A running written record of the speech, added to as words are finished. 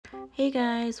Hey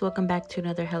guys, welcome back to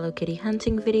another Hello Kitty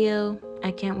hunting video.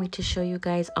 I can't wait to show you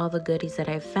guys all the goodies that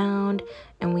I found,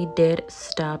 and we did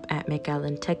stop at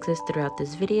McAllen Tx throughout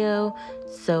this video,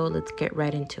 so let's get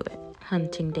right into it.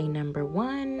 Hunting day number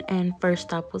 1, and first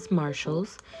stop was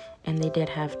Marshall's, and they did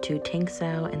have 2 tanks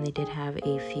out, and they did have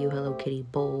a few Hello Kitty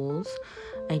bowls.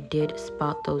 I did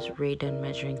spot those Ray-Dun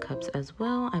measuring cups as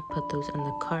well. I put those in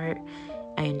the cart.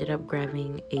 I ended up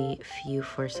grabbing a few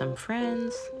for some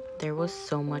friends. There was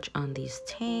so much on these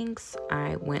tanks.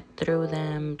 I went through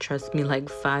them, trust me, like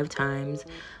 5 times.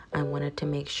 I wanted to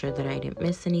make sure that I didn't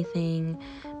miss anything.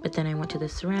 But then I went to the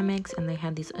ceramics and they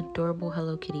had these adorable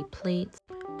Hello Kitty plates.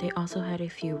 They also had a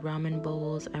few ramen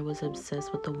bowls. I was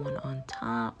obsessed with the one on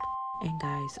top. And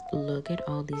guys, look at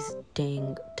all these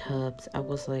dang tubs. I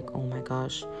was like, oh my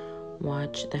gosh,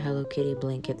 watch the Hello Kitty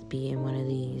blankets be in one of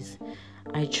these.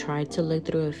 I tried to look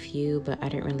through a few, but I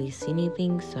didn't really see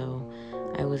anything, so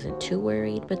I wasn't too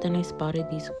worried. But then I spotted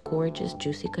these gorgeous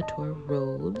Juicy Couture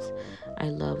robes. I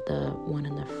love the one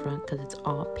in the front because it's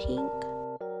all pink.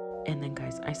 And then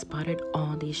guys, I spotted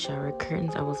all these shower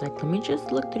curtains. I was like, let me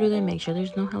just look through them, make sure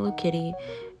there's no Hello Kitty.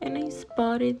 And I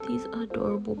spotted these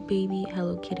adorable baby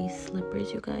Hello Kitty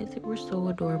slippers, you guys. They were so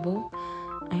adorable.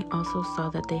 I also saw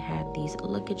that they had these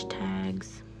luggage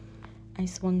tags. I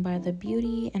swung by the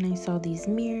beauty and I saw these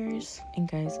mirrors.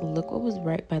 And guys, look what was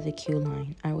right by the queue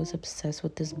line. I was obsessed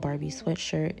with this Barbie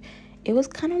sweatshirt. It was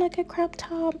kind of like a crop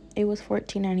top. It was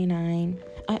 $14.99.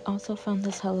 I also found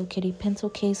this Hello Kitty pencil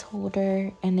case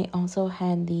holder. And they also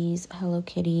had these Hello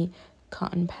Kitty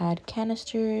cotton pad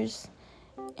canisters.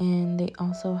 And they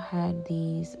also had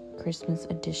these Christmas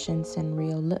edition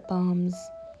Sanrio lip balms.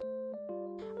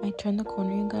 I turned the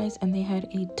corner, you guys, and they had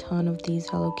a ton of these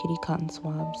Hello Kitty cotton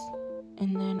swabs.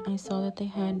 And then I saw that they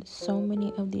had so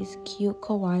many of these cute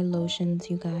kawaii lotions,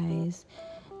 you guys.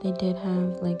 They did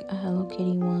have like a Hello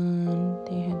Kitty one.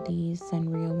 They had these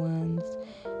Sanrio ones.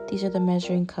 These are the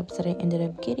measuring cups that I ended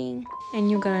up getting.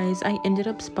 And you guys, I ended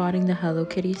up spotting the Hello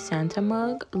Kitty Santa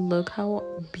mug. Look how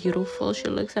beautiful she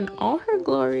looks in all her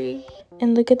glory.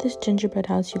 And look at this gingerbread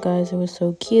house, you guys. It was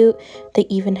so cute. They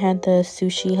even had the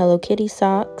sushi Hello Kitty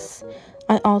socks.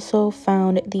 I also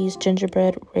found these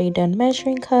gingerbread Ray-Dun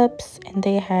measuring cups, and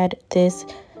they had this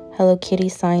Hello Kitty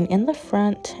sign in the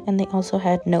front, and they also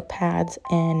had notepads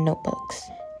and notebooks.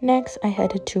 Next, I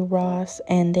headed to Ross,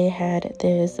 and they had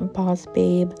this Boss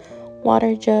Babe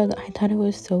water jug. I thought it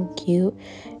was so cute.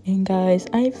 And guys,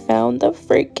 I found the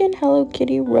freaking Hello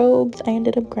Kitty robes. I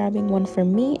ended up grabbing one for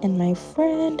me and my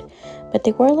friend, but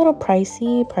they were a little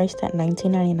pricey, priced at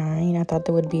 $19.99. I thought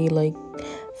they would be like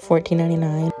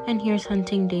 $14.99. And here's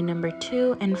hunting day number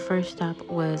 2, and first stop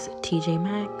was TJ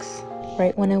Maxx.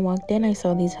 Right when I walked in, I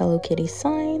saw these Hello Kitty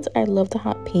signs. I love the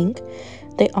hot pink.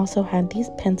 They also had these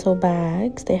pencil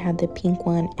bags. They had the pink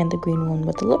one and the green one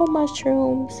with the little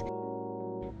mushrooms.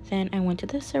 Then I went to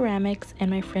the ceramics,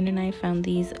 and my friend and I found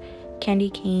these candy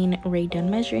cane Ray-Dun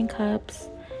measuring cups.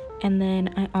 And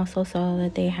then I also saw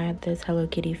that they had this Hello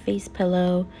Kitty face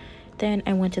pillow. Then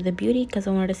I went to the beauty because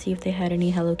I wanted to see if they had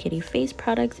any Hello Kitty face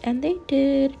products, and they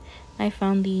did. I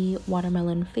found the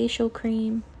watermelon facial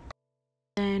cream.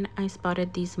 Then I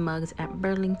spotted these mugs at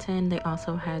Burlington. They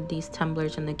also had these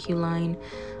tumblers in the queue line.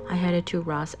 I headed to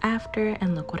Ross after,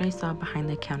 and look what I saw behind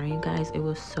the counter, you guys. It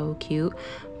was so cute.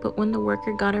 But when the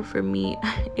worker got it for me,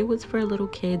 it was for little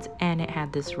kids, and it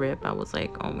had this rip. I was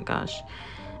like, oh my gosh.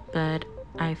 But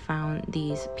I found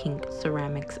these pink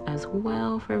ceramics as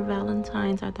well for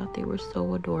Valentine's. I thought they were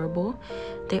so adorable.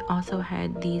 They also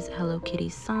had these Hello Kitty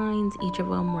signs. Each of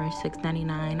them were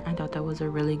 $6.99. I thought that was a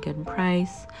really good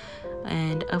price.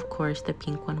 And of course, the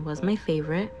pink one was my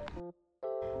favorite.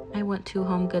 I went to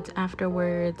Home Goods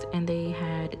afterwards, and they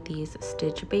had these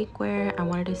Stitch bakeware. I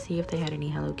wanted to see if they had any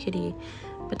Hello Kitty,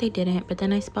 but they didn't. But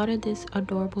then I spotted this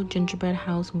adorable gingerbread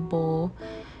house bowl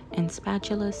and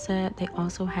spatula set. They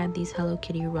also had these Hello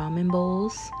Kitty ramen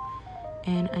bowls,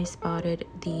 and I spotted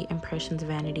the Impressions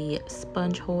Vanity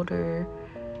sponge holder.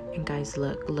 And guys,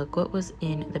 look what was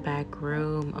in the back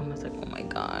room. I was like, oh my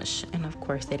gosh. And of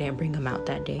course they didn't bring them out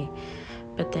that day.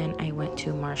 But then I went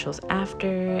to Marshall's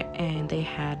after, and they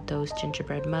had those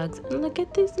gingerbread mugs. And look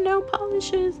at these nail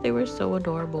polishes. They were so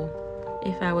adorable.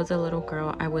 If I was a little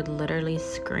girl, I would literally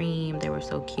scream. They were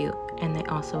so cute. And they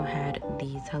also had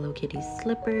these Hello Kitty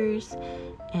slippers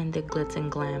and the Glitz and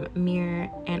Glam mirror.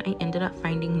 And I ended up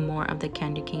finding more of the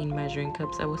candy cane measuring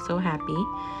cups. I was so happy.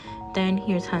 Then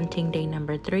here's hunting day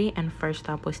number 3, and first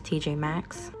stop was TJ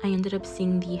Maxx. I ended up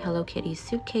seeing the Hello Kitty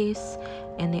suitcase,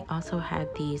 and they also had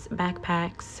these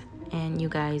backpacks. And you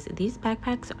guys, these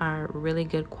backpacks are really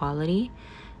good quality.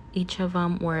 Each of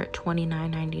them were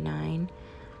 $29.99.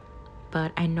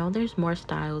 but I know there's more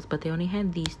styles, but they only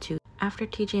had these two. After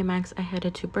TJ Maxx, I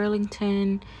headed to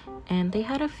Burlington, and they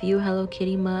had a few Hello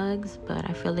Kitty mugs, but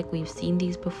I feel like we've seen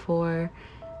these before.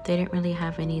 They didn't really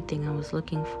have anything I was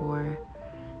looking for,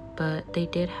 but they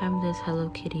did have this Hello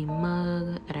Kitty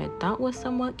mug that I thought was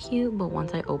somewhat cute, but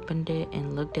once I opened it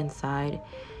and looked inside,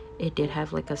 it did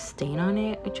have like a stain on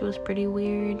it, which was pretty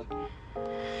weird.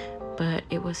 But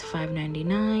it was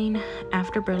 $5.99.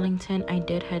 After Burlington, I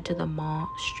did head to the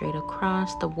mall straight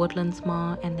across, the Woodlands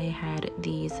Mall, and they had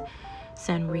these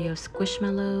Sanrio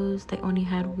Squishmallows. They only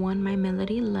had one My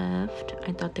Melody left.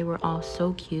 I thought they were all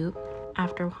so cute.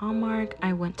 After Hallmark,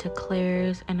 I went to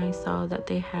Claire's and I saw that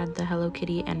they had the Hello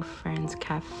Kitty and Friends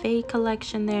Cafe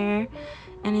collection there,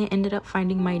 and I ended up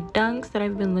finding my dunks that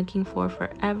I've been looking for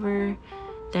forever.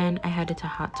 Then I headed to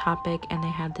Hot Topic and they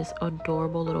had this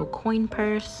adorable little coin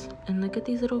purse. And look at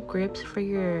these little grips for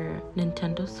your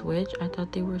Nintendo Switch. I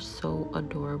thought they were so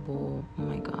adorable. Oh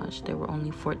my gosh, they were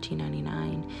only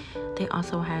 $14.99. They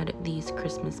also had these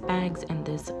Christmas bags and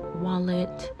this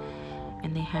wallet.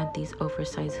 And they had these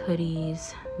oversized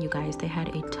hoodies. You guys, they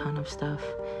had a ton of stuff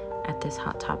at this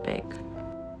Hot Topic.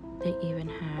 They even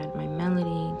had My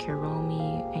Melody,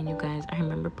 Kiromi, and you guys, I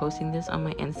remember posting this on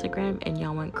my Instagram and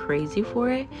y'all went crazy for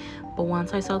it. But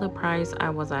once I saw the price, I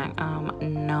was like,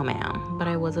 no ma'am. But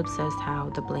I was obsessed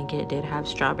how the blanket did have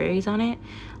strawberries on it.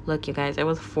 Look, you guys, it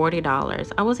was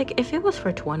 $40. I was like, if it was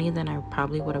for $20, then I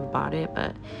probably would have bought it,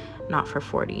 but not for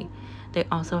 $40. They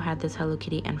also had this Hello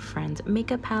Kitty and Friends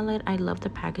makeup palette. I love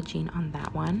the packaging on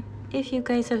that one. If you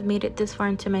guys have made it this far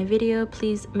into my video,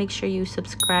 please make sure you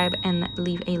subscribe and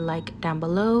leave a like down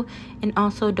below. And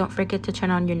also don't forget to turn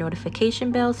on your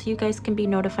notification bell so you guys can be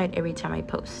notified every time I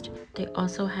post. They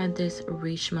also had this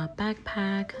Rishma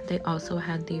backpack. They also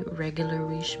had the regular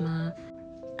Rishma.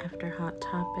 After Hot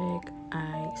Topic,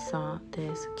 I saw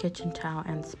this kitchen towel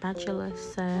and spatula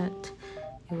set.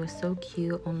 It was so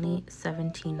cute, only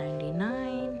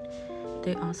 $17.99.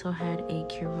 They also had a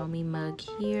Kiromi mug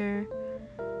here.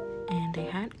 And they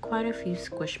had quite a few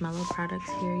Squishmallow products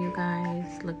here, you guys.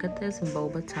 Look at this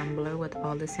boba tumbler with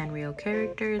all the Sanrio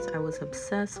characters. I was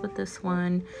obsessed with this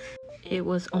one. It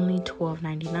was only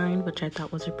 $12.99, which I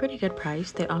thought was a pretty good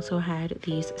price. They also had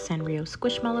these Sanrio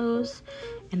Squishmallows,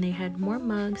 and they had more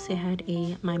mugs. They had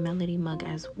a My Melody mug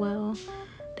as well.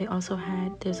 They also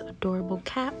had this adorable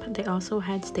cap. They also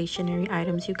had stationery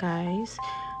items, you guys.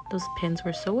 Those pins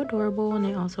were so adorable, and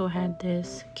they also had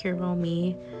this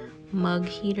Kiromi mug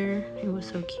heater. It was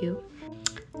so cute.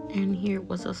 And here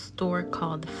was a store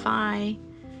called Fi.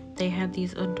 They had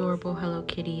these adorable Hello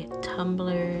Kitty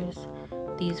tumblers.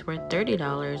 These were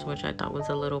 $30, which I thought was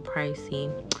a little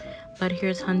pricey. But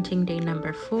here's hunting day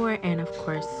number 4, and of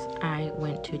course I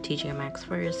went to TJ Maxx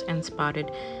first and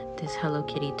spotted this Hello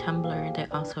Kitty tumbler. They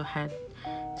also had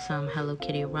some Hello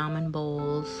Kitty ramen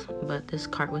bowls, but this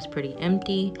cart was pretty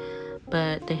empty.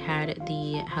 But they had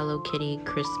the Hello Kitty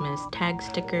Christmas tag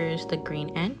stickers, the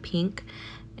green and pink.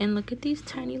 And look at these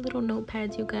tiny little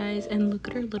notepads, you guys. And look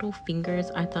at her little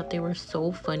fingers. I thought they were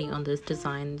so funny on this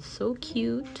design. So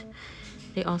cute.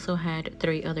 They also had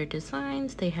 3 other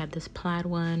designs. They had this plaid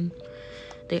one.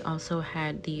 They also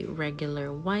had the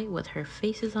regular white with her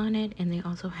faces on it. And they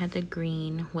also had the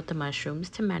green with the mushrooms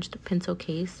to match the pencil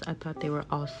case. I thought they were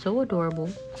all so adorable.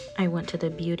 I went to the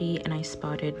beauty and I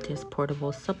spotted this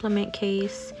portable supplement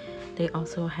case. They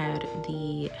also had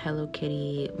the Hello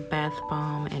Kitty bath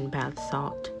bomb and bath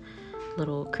salt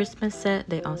little Christmas set.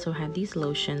 They also had these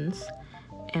lotions.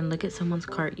 And look at someone's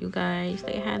cart, you guys.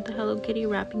 They had the Hello Kitty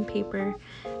wrapping paper.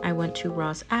 I went to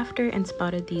Ross after and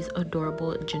spotted these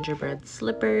adorable gingerbread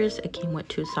slippers. It came with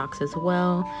 2 socks as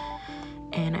well.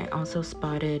 And I also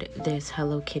spotted this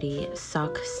Hello Kitty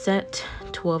sock set.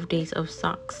 12 days of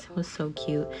socks. It was so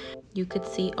cute. You could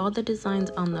see all the designs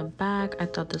on the back. I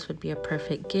thought this would be a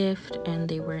perfect gift, and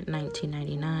they were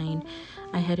 $19.99.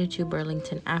 I headed to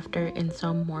Burlington after and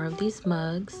saw more of these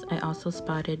mugs. I also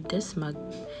spotted this mug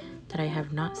that I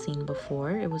have not seen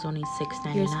before. It was only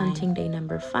 $6.99. Here's hunting day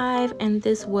number 5, and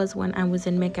this was when I was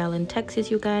in McAllen,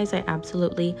 Texas, you guys. I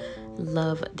absolutely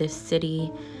love this city.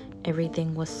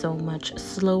 Everything was so much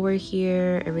slower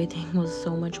here. Everything was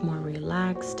so much more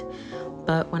relaxed.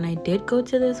 But when I did go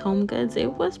to this Home Goods,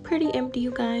 it was pretty empty,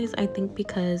 you guys. I think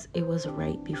because it was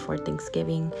right before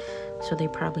Thanksgiving, so they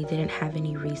probably didn't have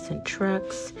any recent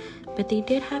trucks. But they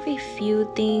did have a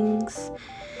few things.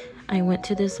 I went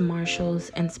to this Marshall's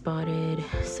and spotted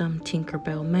some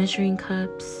Tinkerbell measuring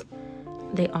cups.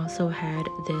 They also had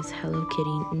this Hello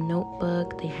Kitty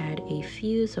notebook. They had a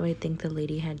few, so I think the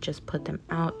lady had just put them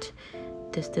out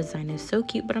This design is so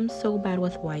cute, but I'm so bad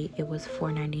with white. It was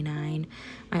 $4.99.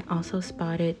 I also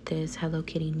spotted this Hello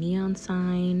Kitty neon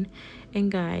sign.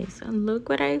 And guys, look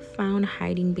what I found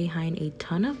hiding behind a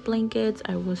ton of blankets.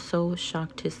 I was so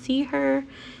shocked to see her.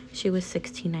 She was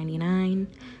 $16.99.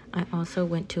 I also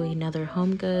went to another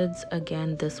Home Goods.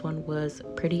 Again, this one was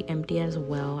pretty empty as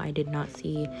well. I did not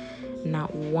see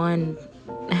not one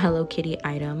Hello Kitty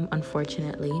item,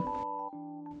 unfortunately.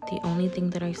 The only thing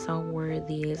that I saw were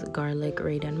these garlic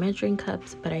Raiden measuring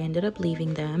cups, but I ended up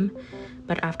leaving them.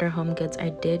 But after Home Goods, I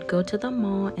did go to the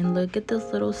mall and look at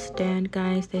this little stand,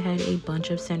 guys. They had a bunch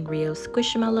of Sanrio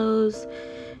Squishmallows.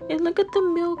 And look at the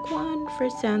milk one for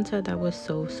Santa. That was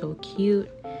so cute.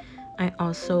 I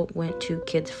also went to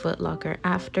Kids Foot Locker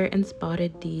after and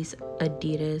spotted these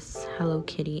Adidas Hello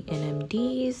Kitty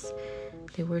NMDs.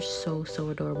 They were so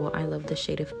adorable. I love the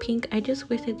shade of pink. I just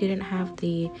wish it didn't have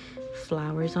the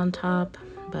flowers on top,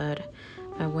 but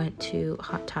I went to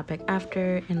Hot Topic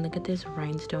after and look at this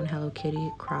rhinestone Hello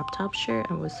Kitty crop top shirt.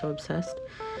 I was so obsessed.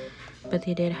 But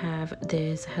they did have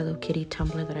this Hello Kitty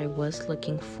tumbler that I was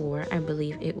looking for. I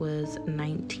believe it was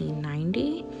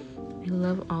 $19.90. I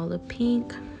love all the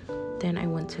pink. Then I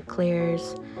went to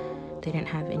Claire's. They didn't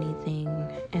have anything.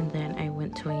 And then I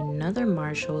went to another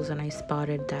Marshall's and I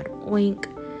spotted that Oink.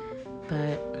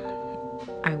 But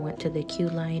I went to the Q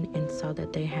line and saw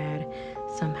that they had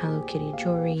some Hello Kitty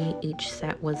jewelry. Each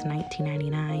set was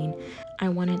 $19.99. I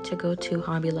wanted to go to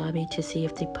Hobby Lobby to see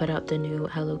if they put out the new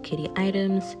Hello Kitty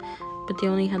items, but they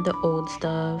only had the old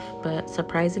stuff. But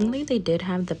surprisingly, they did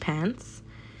have the pants.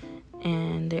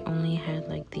 And they only had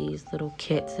like these little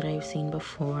kits that I've seen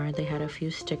before. They had a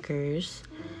few stickers.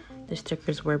 The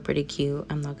stickers were pretty cute,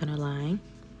 I'm not gonna lie.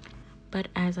 But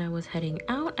as I was heading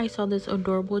out, I saw this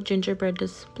adorable gingerbread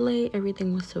display.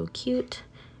 Everything was so cute.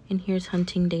 And here's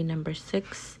hunting day number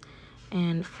 6.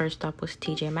 And first stop was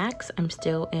TJ Maxx. I'm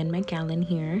still in McAllen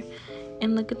here.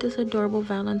 And look at this adorable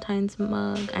Valentine's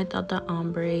mug. I thought the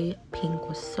ombre pink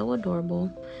was so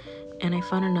adorable. And I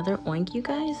found another Oink, you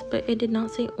guys, but it did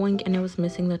not say Oink and it was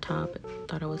missing the top. I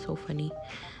thought it was so funny.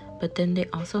 But then they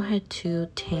also had 2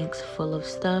 tanks full of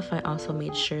stuff. I also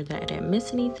made sure that I didn't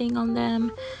miss anything on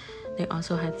them. They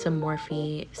also had some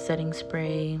Morphe setting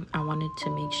spray. I wanted to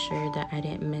make sure that I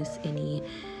didn't miss any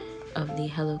of the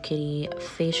Hello Kitty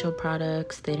facial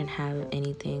products. They didn't have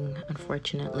anything,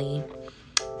 unfortunately.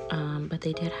 But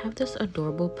they did have this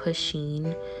adorable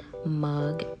Pusheen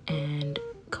mug and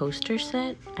coaster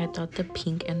set. I thought the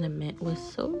pink and the mint was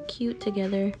so cute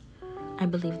together. I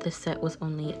believe the set was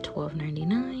only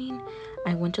 $12.99.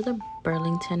 I went to the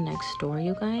Burlington next door,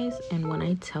 you guys, and when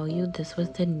I tell you this was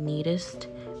the neatest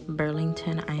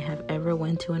Burlington I have ever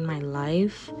went to in my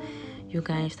life, you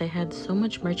guys, they had so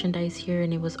much merchandise here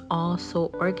and it was all so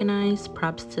organized.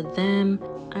 Props to them.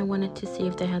 I wanted to see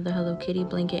if they had the Hello Kitty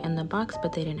blanket in the box,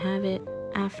 but they didn't have it.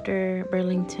 After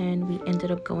Burlington, we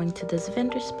ended up going to this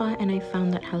vendor spot and I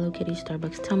found that Hello Kitty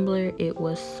Starbucks tumbler. It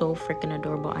was so freaking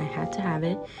adorable. I had to have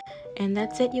it. And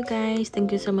that's it, you guys.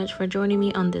 Thank you so much for joining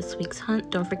me on this week's hunt.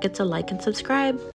 Don't forget to like and subscribe.